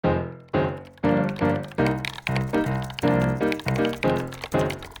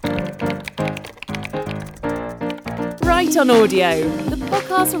Write on Audio, the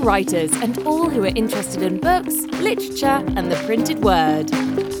podcast for writers and all who are interested in books, literature, and the printed word.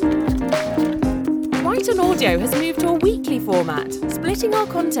 Write on Audio has moved to a weekly format, splitting our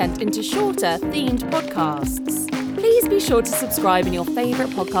content into shorter, themed podcasts. Please be sure to subscribe in your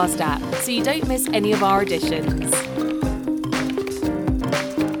favourite podcast app so you don't miss any of our editions.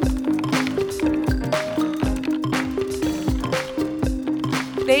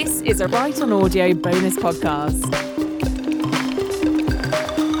 This is a Write on Audio bonus podcast.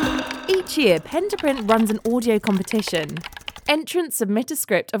 Each year, Pen to Print runs an audio competition. Entrants submit a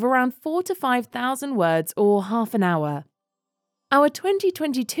script of around 4,000 to 5,000 words or half an hour. Our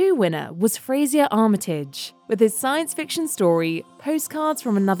 2022 winner was Fraser Armitage with his science fiction story, Postcards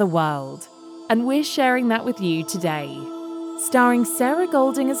from Another World. And we're sharing that with you today. Starring Sarah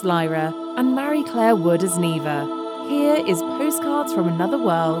Golding as Lyra and Marie-Claire Wood as Neva. Here is Postcards from Another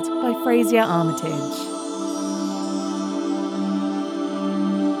World by Fraser Armitage.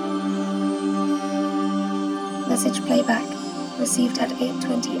 Message playback received at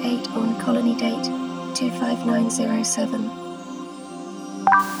 8:28 on colony date 25907.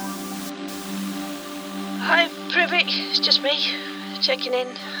 Hi, Privy. It's just me, checking in.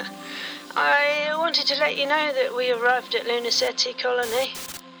 I wanted to let you know that we arrived at Lunacetti Colony.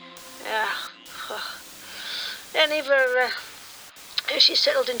 Neva, she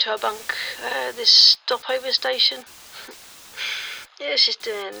settled into her bunk, this stopover station. Yeah, she's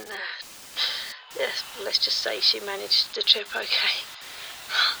doing, let's just say she managed the trip okay.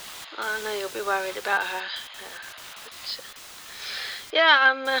 I know you'll be worried about her.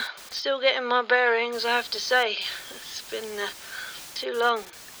 I'm still getting my bearings, I have to say. It's been too long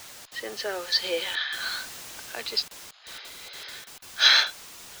since I was here.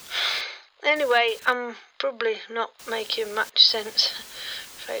 Anyway, I'm probably not making much sense.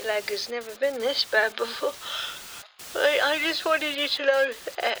 Freight lag has never been this bad before. I just wanted you to know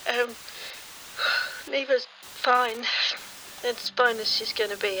Neva's fine. As fine as she's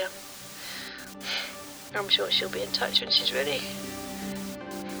going to be. I'm sure she'll be in touch when she's ready.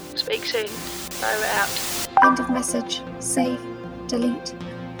 Speak soon. Over out. End of message. Save. Delete.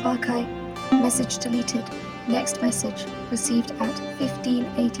 Archive. Message deleted. Next message received at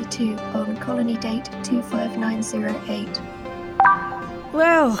 15:82 on colony date 25908.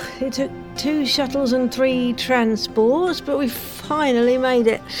 Well, it took 2 shuttles and 3 transports, but we finally made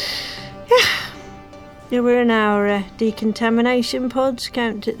it. Yeah, we're in our decontamination pods,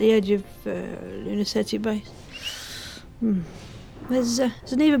 camped at the edge of Lunacetti base. Has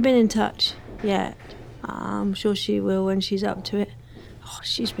Neva been in touch yet? I'm sure she will when she's up to it. Oh,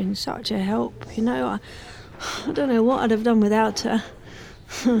 she's been such a help, you know. I don't know what I'd have done without her.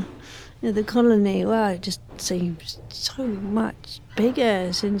 The colony, well, it just seems so much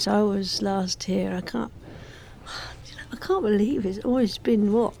bigger since I was last here. I can't believe it's always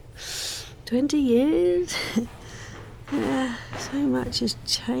been, 20 years? Yeah, so much has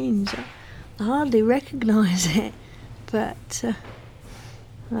changed. I hardly recognise it. But,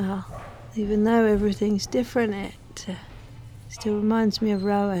 even though everything's different, it still reminds me of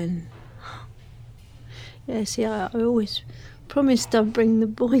Rowan. Yeah, see, I always promised I'd bring the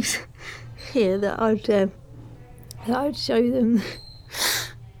boys here, that I'd show them.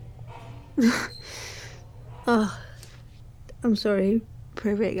 I'm sorry,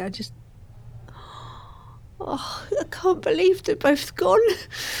 Privik, I can't believe they're both gone.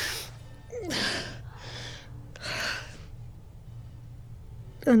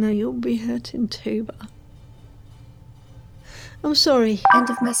 I know you'll be hurting too, but I'm sorry. End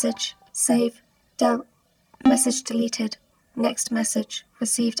of message. Save. Message deleted. Next message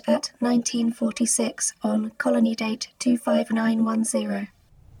received at 19:46 on colony date 25910.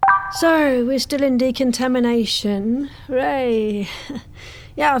 So, we're still in decontamination. Hooray!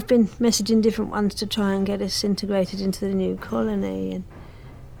 Yeah, I've been messaging different ones to try and get us integrated into the new colony, and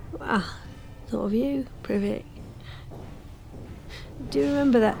thought of you, Privik. Do you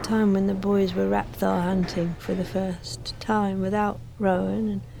remember that time when the boys were rapthar hunting for the first time without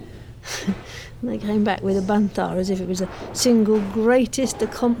Rowan, and they came back with a bunthar as if it was a single greatest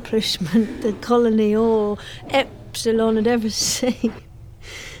accomplishment the colony or Epsilon had ever seen?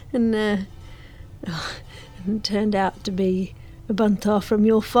 And it turned out to be a bunthar from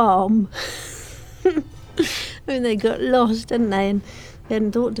your farm. I mean, they got lost, didn't they? And they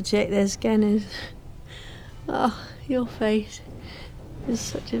hadn't thought to check their scanners. Oh, your face is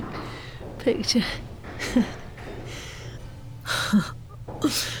such a picture.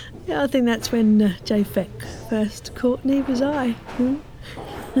 Yeah, I think that's when Japheth first caught Neva's eye.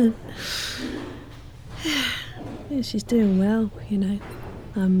 Yeah, she's doing well, you know.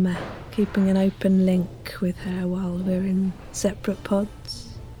 I'm keeping an open link with her while we're in separate pods.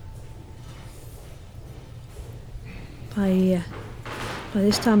 By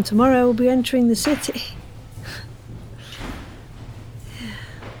this time tomorrow, we'll be entering the city.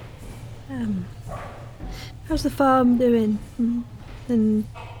 How's the farm doing? And,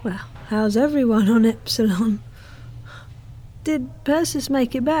 well, how's everyone on Epsilon? Did Persis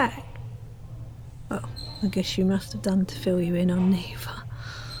make it back? Oh, I guess you must have done to fill you in on Neva.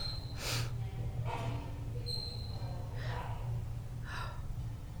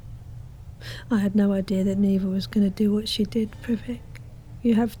 I had no idea that Neva was going to do what she did, Privik.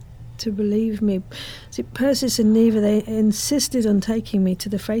 You have to believe me. See, Persis and Neva, they insisted on taking me to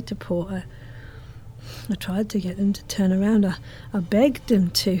the freighter port. I tried to get them to turn around. I begged them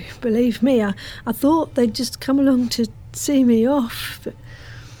to. Believe me, I thought they'd just come along to see me off. But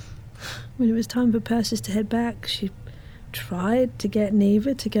when it was time for Persis to head back, she tried to get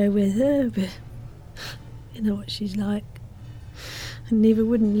Neva to go with her, but you know what she's like. And Neva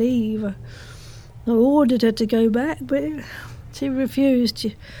wouldn't leave. I ordered her to go back, but she refused.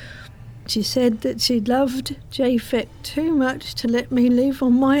 She said that she'd loved Japheth too much to let me leave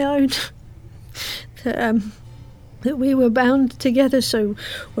on my own. That we were bound together, so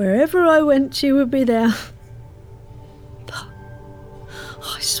wherever I went, she would be there. But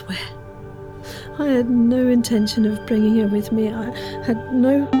I swear, I had no intention of bringing her with me. I had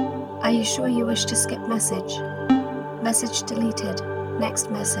no... Are you sure you wish to skip message? Message deleted. Next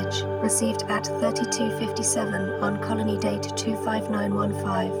message, received at 32:57 on colony date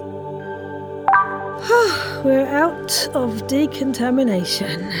 25915. We're out of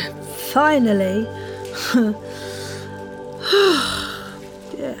decontamination. Finally.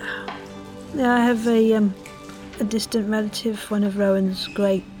 Yeah, I have a distant relative, one of Rowan's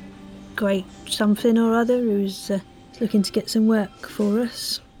great something or other, who's looking to get some work for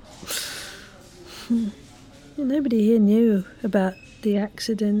us. Nobody here knew about the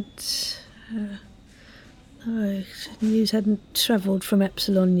accident. News hadn't travelled from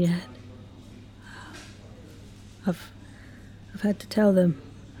Epsilon yet. I've had to tell them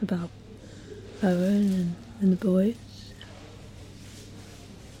about Owen and the boys.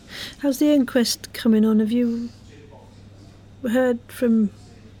 How's the inquest coming on? Have you heard from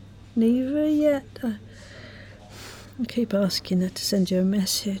Neva yet? I keep asking her to send you a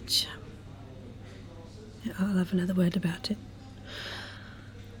message. I'll have another word about it.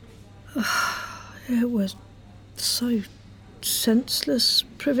 It was so senseless,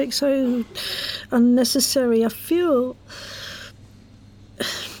 Privik, so unnecessary. I feel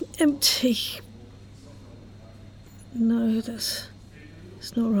empty. No, that's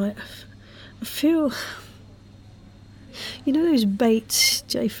not right. I feel... You know those baits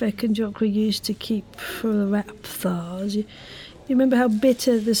Japheth and Jokra used to keep for the rapthars? You remember how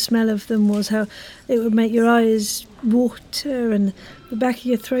bitter the smell of them was, how it would make your eyes water and the back of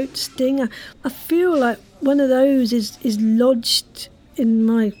your throat sting? I feel like one of those is lodged in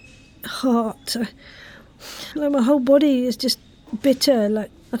my heart. Like my whole body is just bitter, like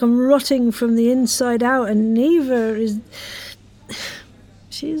I'm rotting from the inside out, and Neva is...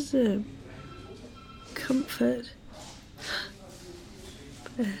 She's a comfort.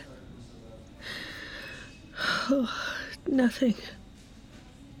 But, nothing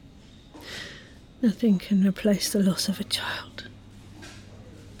can replace the loss of a child.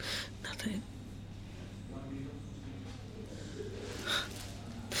 Nothing.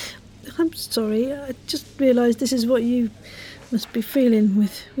 I'm sorry, I just realised this is what you must be feeling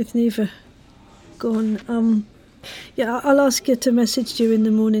with Neva gone. Yeah, I'll ask her to message you in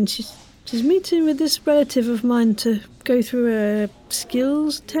the morning. She's meeting with this relative of mine to go through a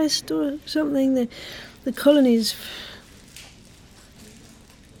skills test or something. The colonies...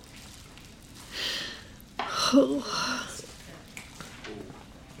 Oh.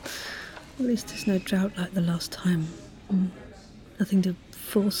 At least there's no drought like the last time. Nothing to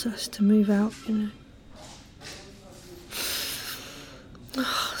force us to move out, you know.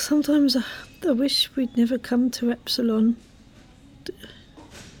 Oh, sometimes I wish we'd never come to Epsilon.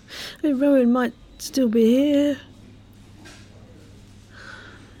 I mean, Rowan might still be here.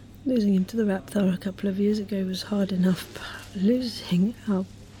 Losing him to the Rapthar a couple of years ago was hard enough, but losing our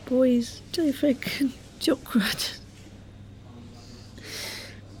boys, Japheth and Jokra...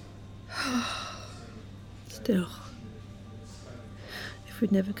 Still, if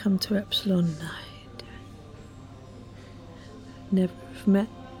we'd never come to Epsilon, I'd never have met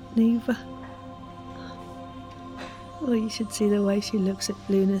Neva. Well, you should see the way she looks at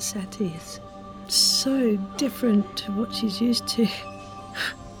Luna Seti. It's so different to what she's used to.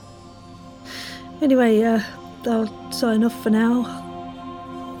 Anyway, I'll sign off for now.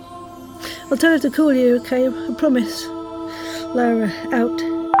 I'll tell her to call you, okay? I promise. Lara, out.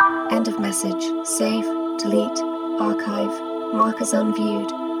 End of message. Save, delete, archive, mark as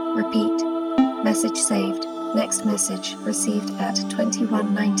unviewed, repeat. Message saved. Next message received at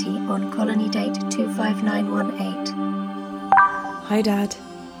 21:90 on colony date 25918. Hi, Dad.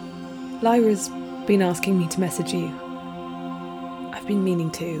 Lyra's been asking me to message you. I've been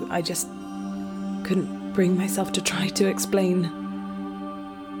meaning to. I just couldn't bring myself to try to explain.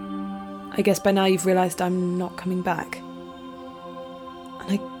 I guess by now you've realised I'm not coming back.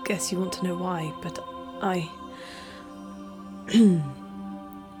 And I guess you want to know why, but I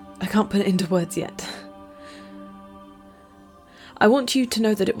can't put it into words yet. I want you to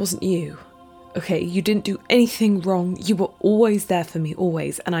know that it wasn't you. Okay, you didn't do anything wrong. You were always there for me,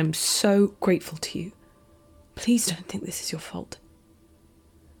 always, and I'm so grateful to you. Please don't think this is your fault.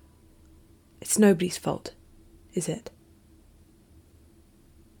 It's nobody's fault, is it?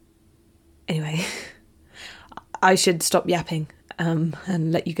 Anyway, I should stop yapping and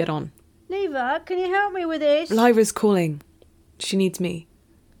let you get on. Neva, can you help me with this? Lyra's calling. She needs me.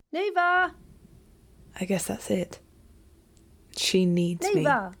 Neva! I guess that's it. She needs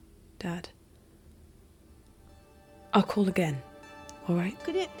Neva! me, Dad. I'll call again, all right?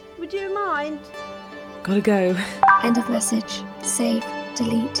 Would you mind? Gotta go. End of message. Save,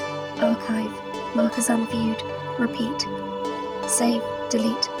 delete, archive, mark as unviewed, repeat. Save,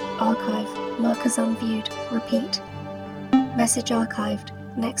 delete, archive, mark as unviewed, repeat. Message archived.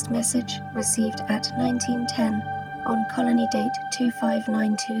 Next message received at 19:10 on colony date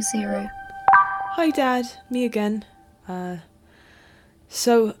 25920. Hi, Dad. Me again.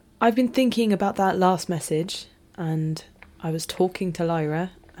 So I've been thinking about that last message, and I was talking to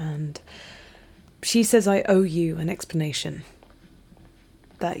Lyra, and she says I owe you an explanation.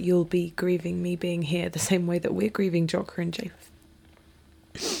 That you'll be grieving me being here the same way that we're grieving Jocker and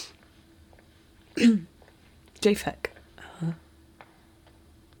Jafek.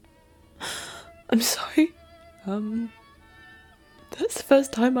 I'm sorry. That's the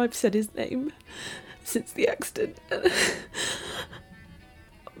first time I've said his name since the accident.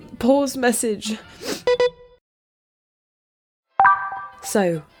 Pause message.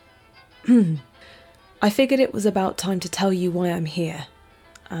 So, I figured it was about time to tell you why I'm here,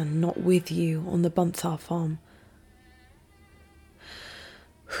 and not with you on the Bunthar farm.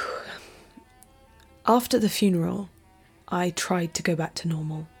 After the funeral, I tried to go back to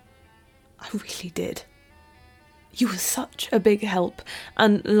normal. I really did. You were such a big help,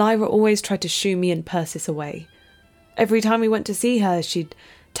 and Lyra always tried to shoo me and Persis away. Every time we went to see her, she'd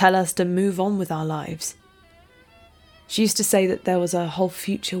tell us to move on with our lives. She used to say that there was a whole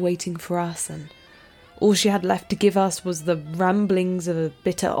future waiting for us, and all she had left to give us was the ramblings of a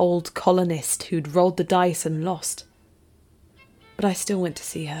bitter old colonist who'd rolled the dice and lost. But I still went to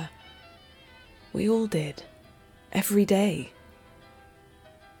see her. We all did. Every day.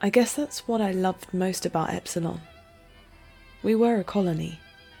 I guess that's what I loved most about Epsilon. We were a colony.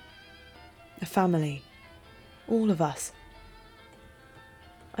 A family. All of us.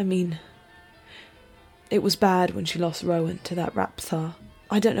 I mean, it was bad when she lost Rowan to that Rapthar.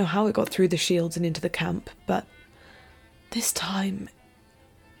 I don't know how it got through the shields and into the camp, but this time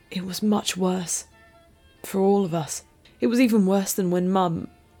it was much worse. For all of us. It was even worse than when Mum...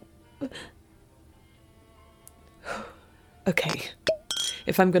 Okay.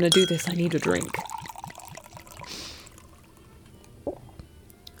 If I'm going to do this, I need a drink.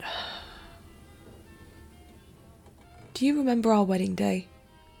 Do you remember our wedding day?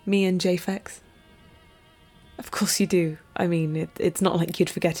 Me and Jafex? Of course you do. I mean, it's not like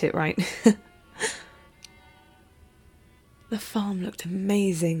you'd forget it, right? The farm looked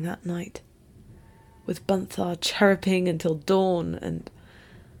amazing that night. With Bunthar chirruping until dawn, and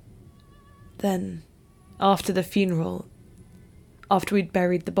then, after the funeral, after we'd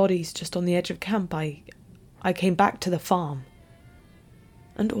buried the bodies just on the edge of camp, I came back to the farm.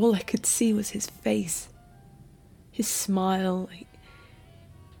 And all I could see was his face. His smile.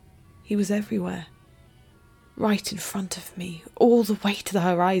 He was everywhere. Right in front of me, all the way to the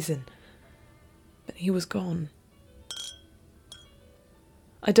horizon. But he was gone.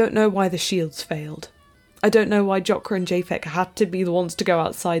 I don't know why the shields failed. I don't know why Jocker and Jafek had to be the ones to go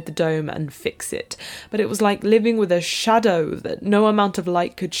outside the dome and fix it, but it was like living with a shadow that no amount of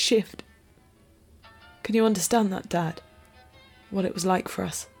light could shift. Can you understand that, Dad? What it was like for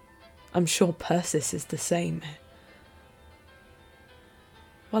us? I'm sure Persis is the same.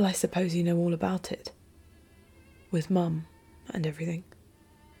 Well, I suppose you know all about it. With Mum and everything.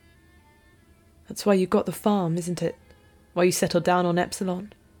 That's why you got the farm, isn't it? Why you settled down on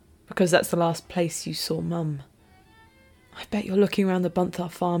Epsilon? Because that's the last place you saw Mum. I bet you're looking around the Bunthar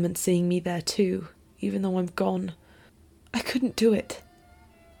farm and seeing me there too, even though I'm gone. I couldn't do it.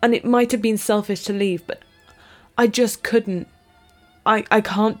 And it might have been selfish to leave, but I just couldn't. I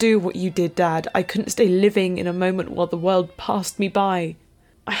can't do what you did, Dad. I couldn't stay living in a moment while the world passed me by.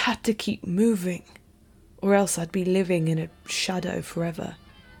 I had to keep moving, or else I'd be living in a shadow forever.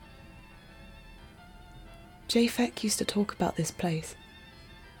 Japheth used to talk about this place.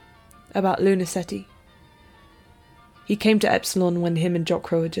 About Lunaceti. He came to Epsilon when him and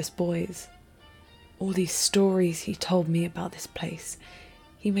Jokro were just boys. All these stories he told me about this place.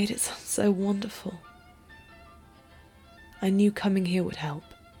 He made it sound so wonderful. I knew coming here would help.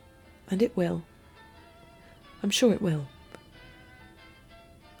 And it will. I'm sure it will.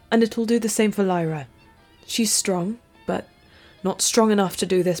 And it'll do the same for Lyra. She's strong, but not strong enough to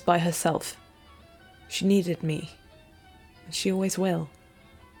do this by herself. She needed me. And she always will.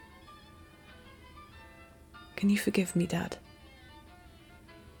 Can you forgive me, Dad?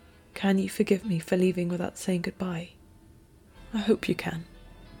 Can you forgive me for leaving without saying goodbye? I hope you can.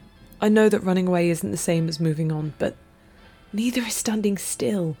 I know that running away isn't the same as moving on, but neither is standing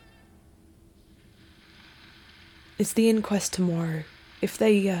still. It's the inquest tomorrow. If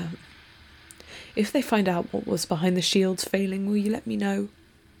they find out what was behind the shields failing, will you let me know?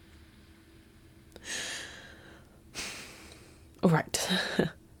 All right.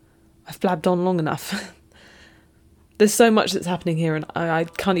 I've blabbed on long enough. There's so much that's happening here and I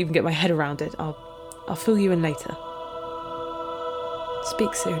can't even get my head around it. I'll fill you in later.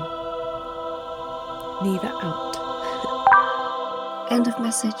 Speak soon. Neva out. End of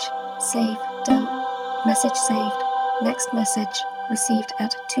message. Save. Del. Message saved. Next message received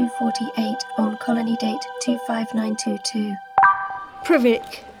at 2:48 on colony date 25922.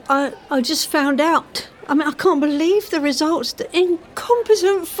 Privik, I just found out. I mean, I can't believe the results. The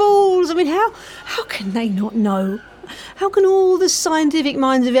incompetent fools. I mean, how can they not know? How can all the scientific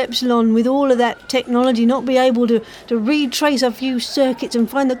minds of Epsilon, with all of that technology, not be able to retrace a few circuits and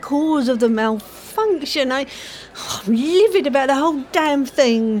find the cause of the malfunction? I'm livid about the whole damn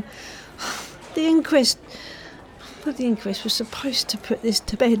thing. The inquest was supposed to put this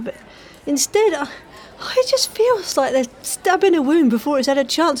to bed, but instead, it just feels like they're stabbing a wound before it's had a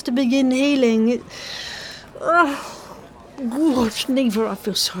chance to begin healing. Gosh, Neva, I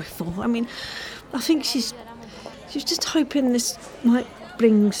feel sorry for. I mean, I think she's just hoping this might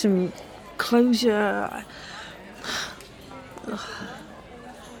bring some closure.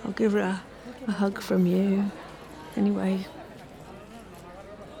 I'll give her a hug from you. Anyway,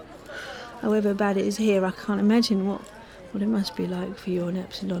 however bad it is here, I can't imagine what it must be like for you on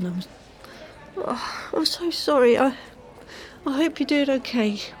Epsilon. I'm so sorry. I hope you're doing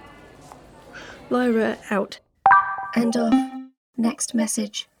okay. Lyra out. End of. Next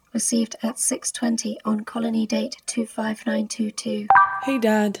message received at 6:20 on colony date 25922. Hey,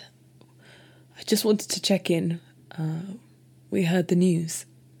 Dad. I just wanted to check in. We heard the news.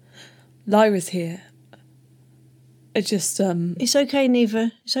 Lyra's here. It just, It's okay,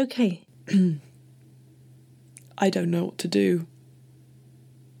 Neva. It's okay. I don't know what to do.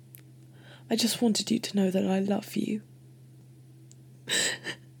 I just wanted you to know that I love you.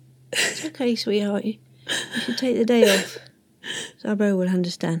 It's okay, sweetheart. You should take the day off. Zabo will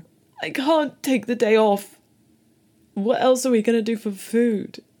understand. I can't take the day off. What else are we going to do for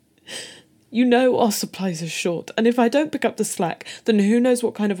food? You know our supplies are short, and if I don't pick up the slack, then who knows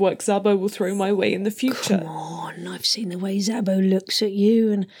what kind of work Zabo will throw my way in the future. Come on, I've seen the way Zabo looks at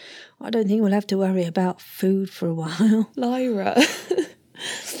you, and I don't think we'll have to worry about food for a while. Lyra.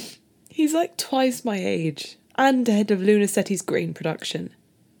 He's like twice my age, and head of Lunaceti's grain production.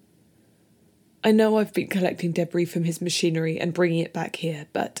 I know I've been collecting debris from his machinery and bringing it back here,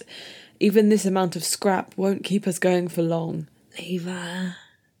 but even this amount of scrap won't keep us going for long. Neva,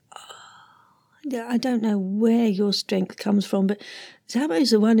 I don't know where your strength comes from, but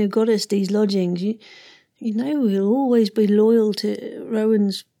Zabo's the one who got us these lodgings. You know he'll always be loyal to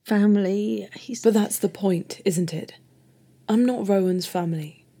Rowan's family. But that's the point, isn't it? I'm not Rowan's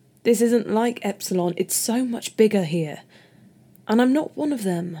family. This isn't like Epsilon. It's so much bigger here. And I'm not one of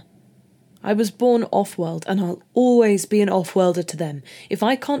them. I was born off-world, and I'll always be an off-worlder to them. If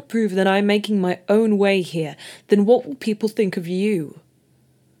I can't prove that I'm making my own way here, then what will people think of you?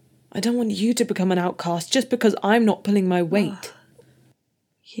 I don't want you to become an outcast just because I'm not pulling my weight.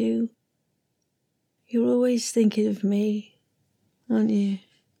 You're always thinking of me, aren't you?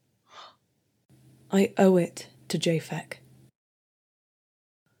 I owe it to Japheth.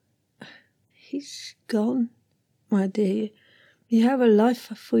 He's gone, my dear. You have a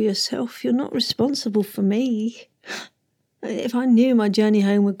life for yourself. You're not responsible for me. If I knew my journey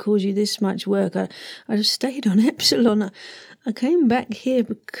home would cause you this much work, I'd have stayed on Epsilon. I came back here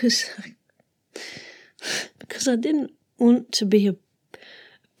because I didn't want to be a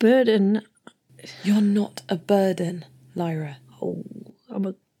burden. You're not a burden, Lyra. Oh, I'm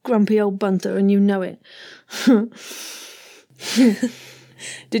a grumpy old bunter and you know it.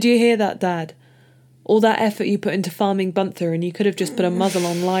 Did you hear that, Dad? All that effort you put into farming Bunther and you could have just put a muzzle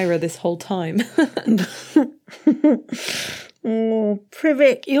on Lyra this whole time. Oh,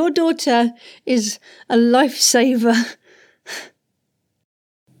 Privic, your daughter is a lifesaver.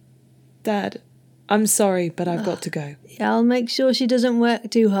 Dad, I'm sorry, but I've got to go. Yeah, I'll make sure she doesn't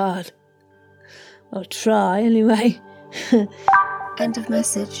work too hard. I'll try, anyway. End of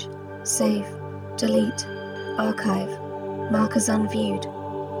message. Save. Delete. Archive. Mark as unviewed.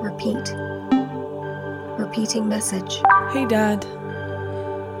 Repeat. Repeating message. Hey, Dad.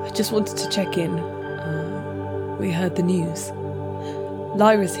 I just wanted to check in. We heard the news.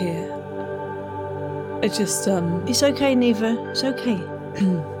 Lyra's here. It's okay, Neva. It's okay.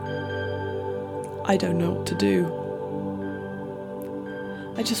 I don't know what to do.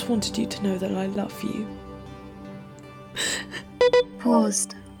 I just wanted you to know that I love you.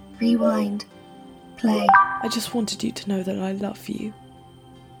 Paused. Rewind. Play. I just wanted you to know that I love you.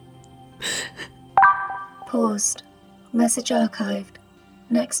 Paused. Message archived.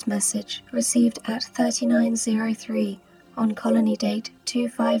 Next message received at 3903 on colony date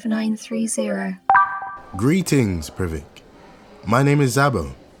 25930. Greetings, Privic. My name is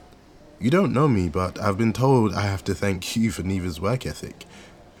Zabo. You don't know me, but I've been told I have to thank you for Neva's work ethic.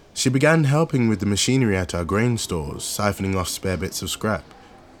 She began helping with the machinery at our grain stores, siphoning off spare bits of scrap.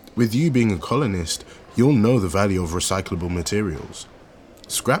 With you being a colonist, you'll know the value of recyclable materials.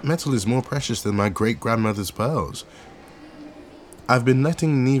 Scrap metal is more precious than my great-grandmother's pearls. I've been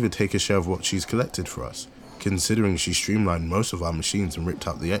letting Neva take a share of what she's collected for us, considering she streamlined most of our machines and ripped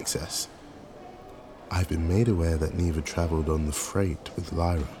out the excess. I've been made aware that Neva travelled on the freight with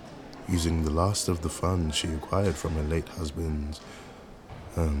Lyra, using the last of the funds she acquired from her late husband's,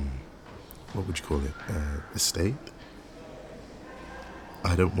 estate?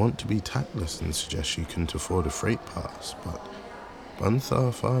 I don't want to be tactless and suggest she couldn't afford a freight pass, but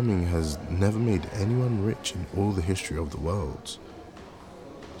Bunthar farming has never made anyone rich in all the history of the worlds.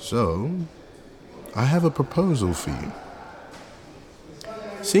 So, I have a proposal for you.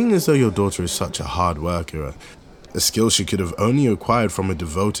 Seeing as though your daughter is such a hard worker, a skill she could have only acquired from a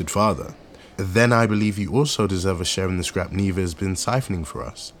devoted father, then I believe you also deserve a share in the scrap Neva has been siphoning for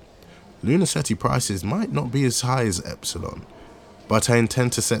us. Lunacetti prices might not be as high as Epsilon, but I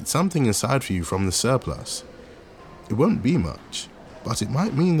intend to set something aside for you from the surplus. It won't be much, but it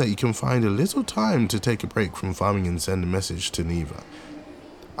might mean that you can find a little time to take a break from farming and send a message to Neva.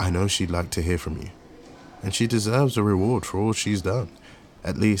 I know she'd like to hear from you, and she deserves a reward for all she's done.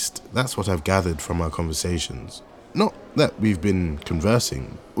 At least, that's what I've gathered from our conversations. Not that we've been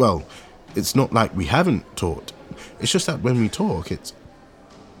conversing. Well, it's not like we haven't talked. It's just that when we talk, it's...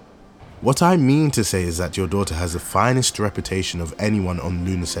 What I mean to say is that your daughter has the finest reputation of anyone on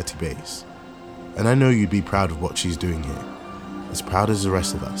Lunacetti base. And I know you'd be proud of what she's doing here. As proud as the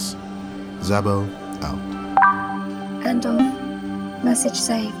rest of us. Zabo, out. End of. Message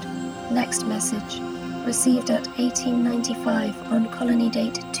saved. Next message. Received at 1895 on colony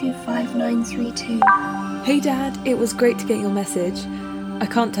date 25932. Hey, Dad, it was great to get your message. I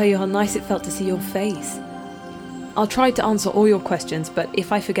can't tell you how nice it felt to see your face. I'll try to answer all your questions, but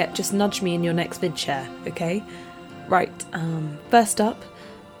if I forget, just nudge me in your next vid share, okay? Right, first up,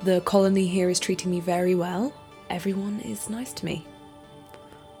 the colony here is treating me very well. Everyone is nice to me.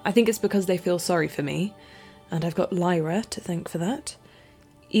 I think it's because they feel sorry for me, and I've got Lyra to thank for that.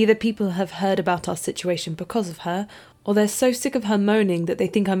 Either people have heard about our situation because of her, or they're so sick of her moaning that they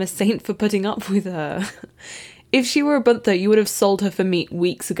think I'm a saint for putting up with her. If she were a Bunther, you would have sold her for meat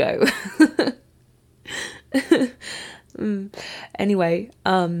weeks ago. Anyway,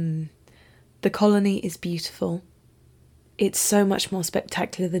 the colony is beautiful. It's so much more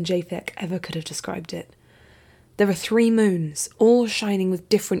spectacular than Japheth ever could have described it. There are 3 moons, all shining with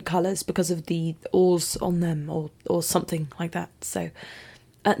different colours because of the ores on them, or something like that. So,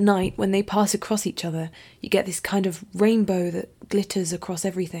 at night, when they pass across each other, you get this kind of rainbow that glitters across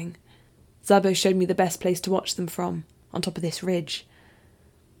everything. Zabo showed me the best place to watch them from, on top of this ridge.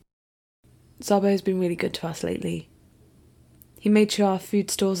 Zabo has been really good to us lately. He made sure our food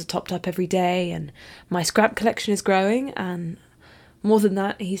stores are topped up every day, and my scrap collection is growing, and more than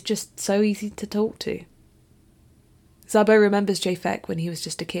that, he's just so easy to talk to. Zabo remembers Japheth when he was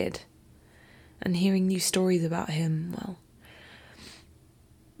just a kid, and hearing new stories about him, well,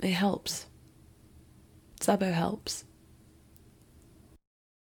 it helps. Zabo helps.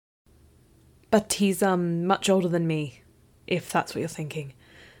 But he's much older than me, if that's what you're thinking.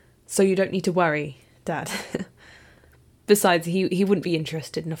 So you don't need to worry, Dad. Besides, he wouldn't be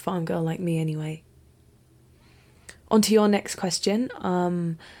interested in a farm girl like me anyway. On to your next question.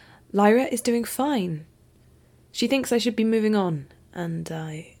 Lyra is doing fine. She thinks I should be moving on, and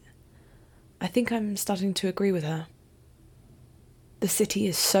I think I'm starting to agree with her. The city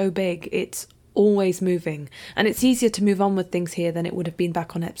is so big, it's always moving, and it's easier to move on with things here than it would have been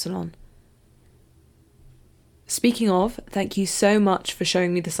back on Epsilon. Speaking of, thank you so much for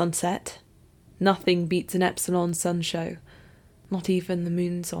showing me the sunset. Nothing beats an Epsilon sun show. Not even the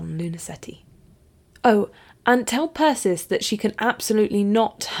moons on Lunacetti. Oh, and tell Persis that she can absolutely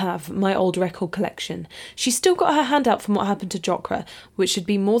not have my old record collection. She's still got her hand out from what happened to Jokra, which should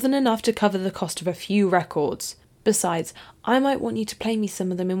be more than enough to cover the cost of a few records. Besides, I might want you to play me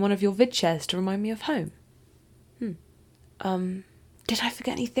some of them in one of your vid shares to remind me of home. Did I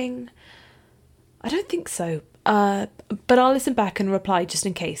forget anything? I don't think so. But I'll listen back and reply just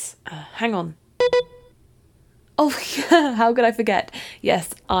in case. Hang on. Oh, yeah, how could I forget?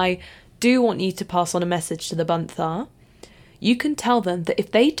 Yes, I do want you to pass on a message to the Bunthar. You can tell them that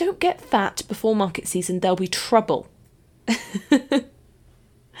if they don't get fat before market season, there'll be trouble.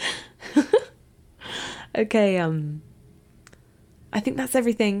 Okay, I think that's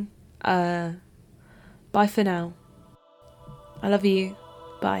everything. Bye for now. I love you.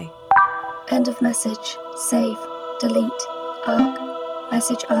 Bye. End of message. Save. Delete. Arc.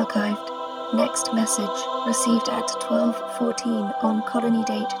 Message archived. Next message received at 12:14 on colony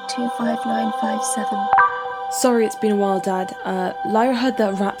date 25957. Sorry it's been a while, Dad. Lyra heard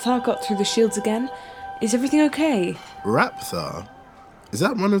that Rapthar got through the shields again. Is everything okay? Rapthar? Is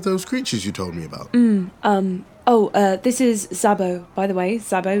that one of those creatures you told me about? This is Zabo, by the way.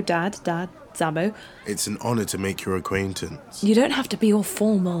 Zabo, Dad, Zabo. It's an honour to make your acquaintance. You don't have to be all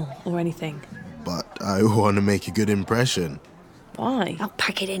formal or anything. But I want to make a good impression. Why? I'll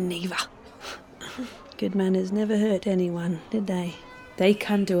pack it in, Neva. Good manners never hurt anyone, did they? They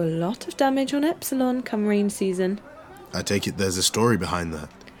can do a lot of damage on Epsilon come rain season. I take it there's a story behind that.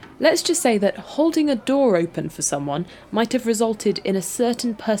 Let's just say that holding a door open for someone might have resulted in a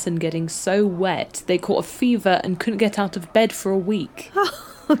certain person getting so wet they caught a fever and couldn't get out of bed for a week.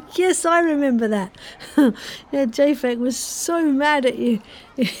 Oh, yes, I remember that. Yeah, Jafek was so mad at you.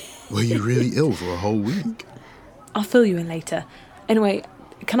 Were you really ill for a whole week? I'll fill you in later. Anyway,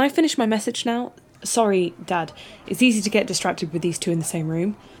 can I finish my message now? Sorry, Dad. It's easy to get distracted with these two in the same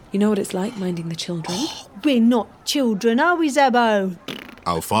room. You know what it's like minding the children. We're not children, are we, Zabo?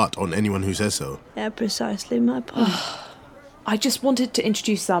 I'll fart on anyone who says so. Yeah, precisely my point. I just wanted to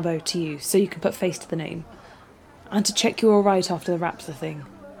introduce Zabo to you so you can put face to the name. And to check you're alright after the Raptor thing.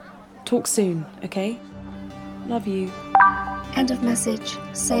 Talk soon, okay? Love you. End of message.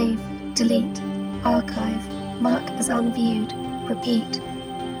 Save. Delete. Archive. Mark as unviewed. Repeat.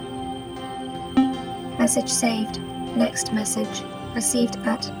 Message saved. Next message received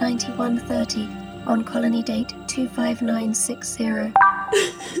at 91:30 on colony date 25960.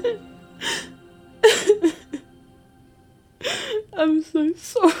 I'm so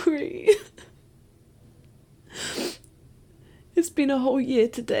sorry. It's been a whole year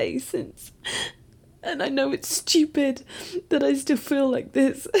today since, and I know it's stupid that I still feel like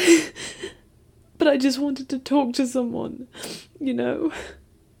this, but I just wanted to talk to someone, you know.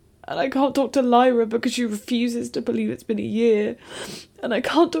 And I can't talk to Lyra because she refuses to believe it's been a year. And I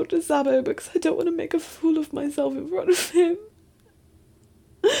can't talk to Zabo because I don't want to make a fool of myself in front of him.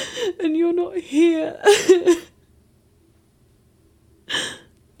 And you're not here.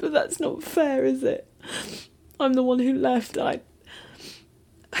 But that's not fair, is it? I'm the one who left. I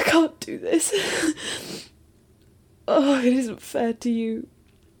can't do this. Oh, it isn't fair to you.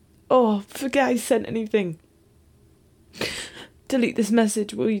 Oh, forget I sent anything. Delete this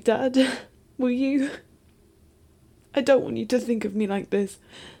message, will you, Dad? Will you? I don't want you to think of me like this.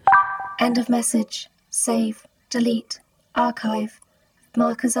 End of message. Save. Delete. Archive.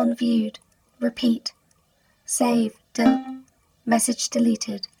 Mark as unviewed. Repeat. Save. Message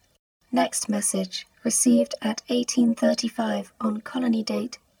deleted. Next message received at 18:35 on colony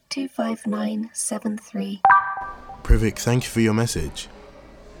date 25973. Privik, thank you for your message.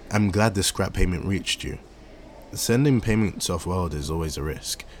 I'm glad the scrap payment reached you. Sending payments off-world is always a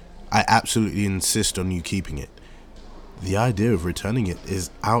risk. I absolutely insist on you keeping it. The idea of returning it is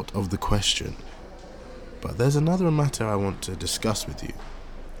out of the question. But there's another matter I want to discuss with you.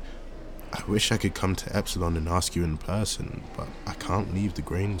 I wish I could come to Epsilon and ask you in person, but I can't leave the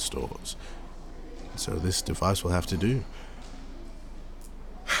grain stores. So this device will have to do.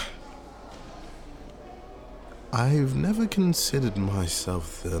 I've never considered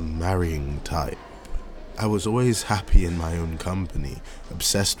myself the marrying type. I was always happy in my own company,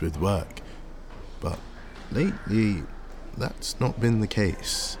 obsessed with work. But lately, that's not been the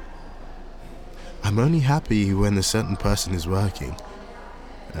case. I'm only happy when a certain person is working,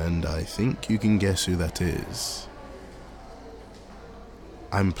 and I think you can guess who that is.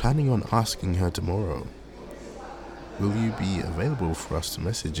 I'm planning on asking her tomorrow. Will you be available for us to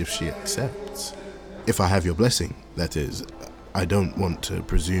message if she accepts? If I have your blessing, that is. I don't want to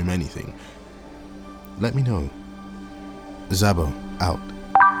presume anything. Let me know. Zabo, out.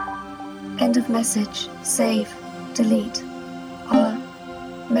 End of message. Save. Delete.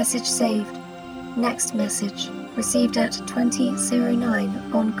 Message saved. Next message. Received at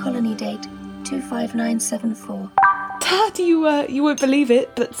 20:09 on colony date 25974. Dad, you won't believe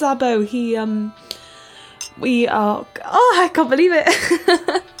it, but Zabo, we are... Oh, I can't believe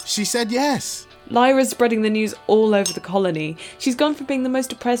it. She said yes. Lyra's spreading the news all over the colony. She's gone from being the most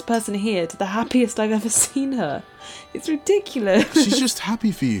depressed person here to the happiest I've ever seen her. It's ridiculous. She's just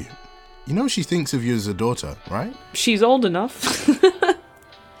happy for you. You know she thinks of you as a daughter, right? She's old enough.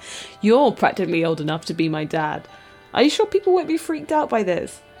 You're practically old enough to be my dad. Are you sure people won't be freaked out by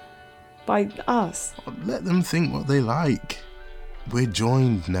this? By us? Let them think what they like. We're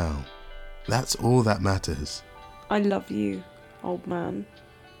joined now. That's all that matters. I love you, old man.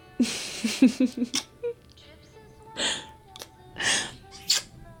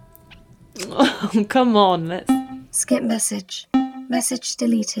 Oh, come on, let's... Skip message. Message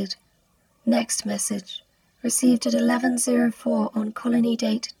deleted. Next message. Received at 11:04 on colony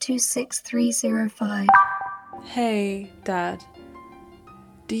date 26305. Hey, Dad.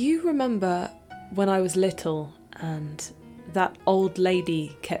 Do you remember when I was little and that old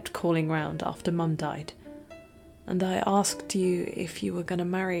lady kept calling round after Mum died? And I asked you if you were going to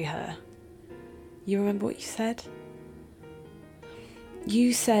marry her. You remember what you said?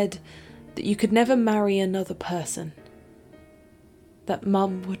 You said that you could never marry another person. That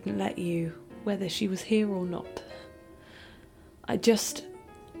Mum wouldn't let you, whether she was here or not.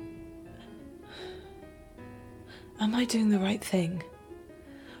 Am I doing the right thing?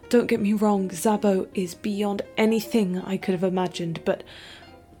 Don't get me wrong, Zabo is beyond anything I could have imagined, but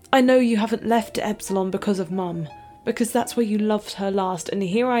I know you haven't left Epsilon because of Mum, because that's where you loved her last, and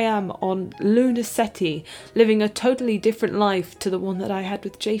here I am on Lunaceti, living a totally different life to the one that I had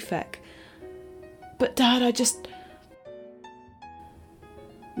with Japhek. But Dad,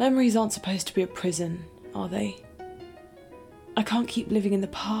 memories aren't supposed to be a prison, are they? I can't keep living in the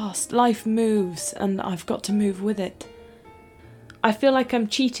past. Life moves, and I've got to move with it. I feel like I'm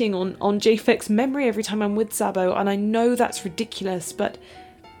cheating on Japhek's memory every time I'm with Zabo, and I know that's ridiculous, but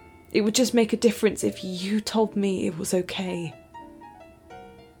it would just make a difference if you told me it was okay.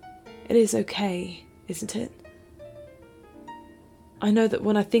 It is okay, isn't it? I know that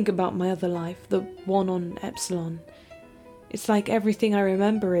when I think about my other life, the one on Epsilon, it's like everything I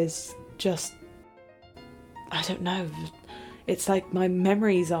remember is just... I don't know. It's like my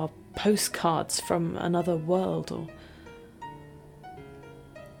memories are postcards from another world, or...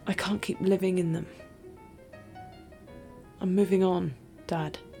 I can't keep living in them. I'm moving on,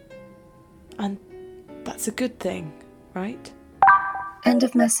 Dad. And that's a good thing, right? End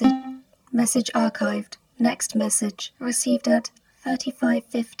of message. Message archived. Next message. Received at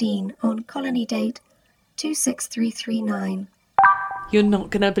 35:15 on colony date 26339. You're not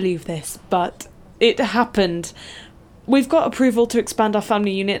going to believe this, but it happened. We've got approval to expand our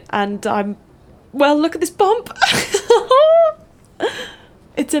family unit, and well, look at this bump.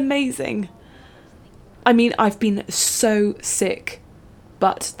 It's amazing. I mean, I've been so sick,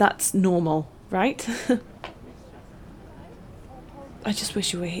 but that's normal, right? I just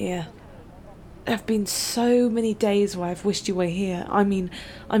wish you were here. There have been so many days where I've wished you were here. I mean,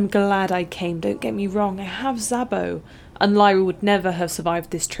 I'm glad I came, don't get me wrong. I have Zabo, and Lyra would never have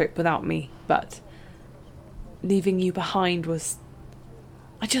survived this trip without me, but leaving you behind was...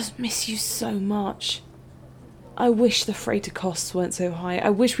 I just miss you so much. I wish the freighter costs weren't so high. I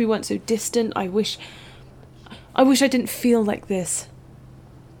wish we weren't so distant. I wish I didn't feel like this.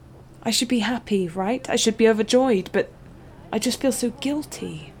 I should be happy, right? I should be overjoyed, but I just feel so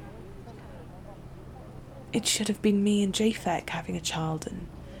guilty. It should have been me and Japhek having a child, and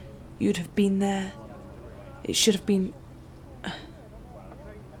you'd have been there. It should have been...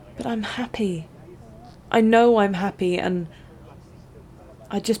 But I'm happy. I know I'm happy, and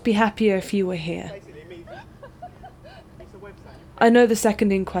I'd just be happier if you were here. I know the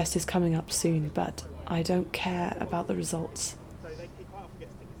second inquest is coming up soon, but I don't care about the results.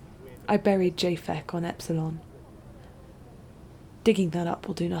 I buried Japhek on Epsilon. Digging that up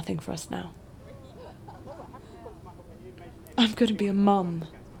will do nothing for us now. I'm going to be a mum,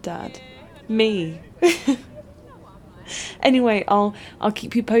 Dad. Me. Anyway, I'll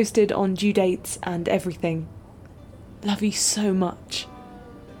keep you posted on due dates and everything. Love you so much.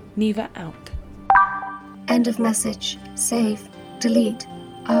 Neva out. End of message. Save. Delete.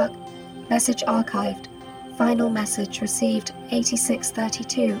 Message archived. Final message received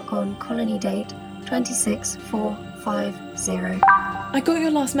 8632 on colony date 26450. I got your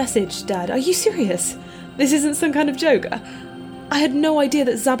last message, Dad. Are you serious? This isn't some kind of joke. I had no idea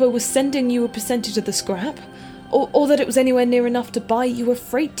that Zabo was sending you a percentage of the scrap, or that it was anywhere near enough to buy you a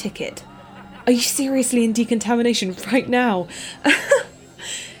freight ticket. Are you seriously in decontamination right now?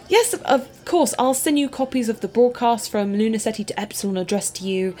 Yes, of course, I'll send you copies of the broadcast from Lunacetti to Epsilon addressed to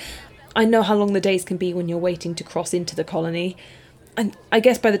you. I know how long the days can be when you're waiting to cross into the colony. And I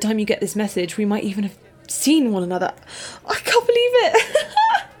guess by the time you get this message, we might even have seen one another. I can't believe it!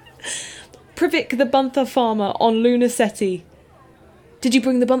 Privik the Buntha farmer on Lunacetti. Did you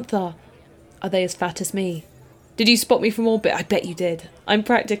bring the Buntha? Are they as fat as me? Did you spot me from orbit? I bet you did. I'm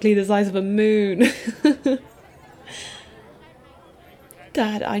practically the size of a moon.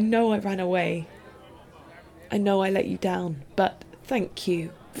 Dad, I know I ran away. I know I let you down, but thank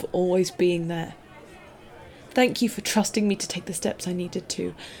you for always being there. Thank you for trusting me to take the steps I needed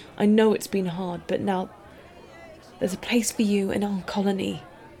to. I know it's been hard, but now there's a place for you in our colony.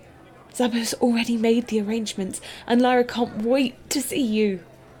 Zabo's already made the arrangements, and Lyra can't wait to see you.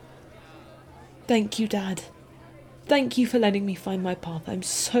 Thank you, Dad. Thank you for letting me find my path. I'm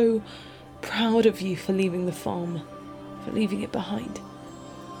so proud of you for leaving the farm, for leaving it behind.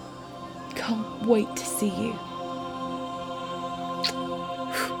 Can't wait to see you.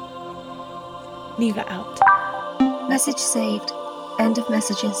 Neva out. Message saved. End of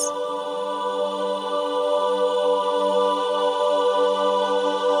messages.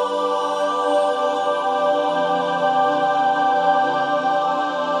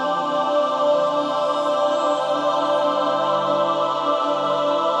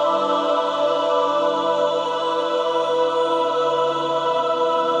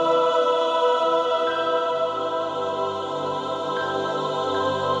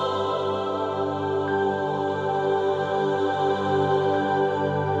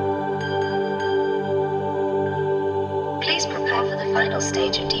 Please prepare for the final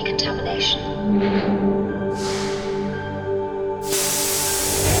stage of decontamination.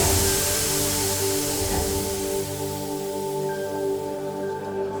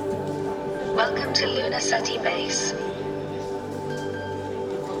 Welcome to Lunacetti Base.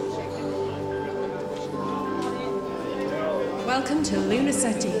 Welcome to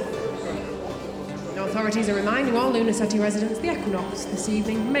Lunacetti. Authorities are reminding all Lunacetti residents the equinox this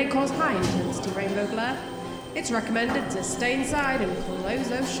evening may cause high-intensity rainbow glare. It's recommended to stay inside and close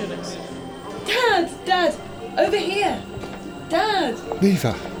those shutters. Dad! Over here! Dad!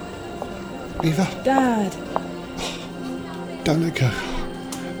 Neva! Dad! Don't let go.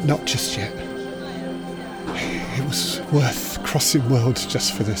 Not just yet. It was worth crossing worlds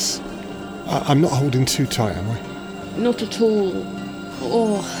just for this. I'm not holding too tight, am I? Not at all.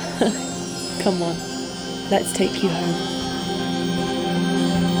 Oh, come on. Let's take you home.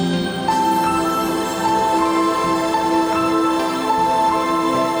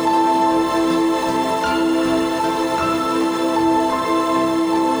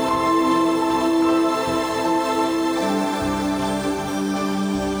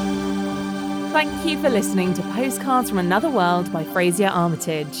 Thank you for listening to Postcards from Another World by Fraser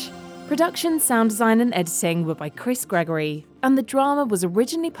Armitage. Production, sound design and editing were by Chris Gregory, and the drama was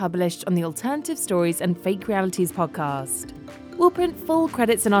originally published on the Alternative Stories and Fake Realities podcast. We'll print full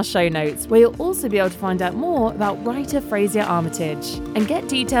credits in our show notes, where you'll also be able to find out more about writer Fraser Armitage and get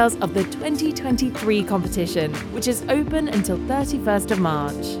details of the 2023 competition, which is open until 31st of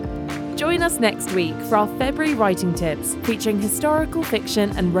March. Join us next week for our February writing tips, featuring historical fiction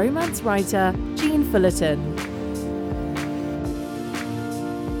and romance writer Jean Fullerton.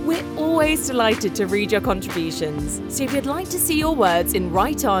 We're always delighted to read your contributions, so if you'd like to see your words in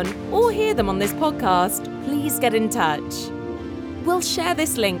Write On or hear them on this podcast, please get in touch. We'll share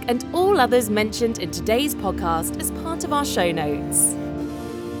this link and all others mentioned in today's podcast as part of our show notes.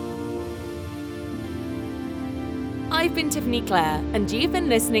 I've been Tiffany Clare, and you've been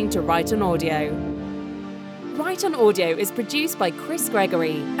listening to Write On Audio. Write On Audio is produced by Chris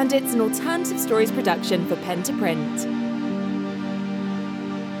Gregory, and it's an Alternative Stories production for Pen to Print.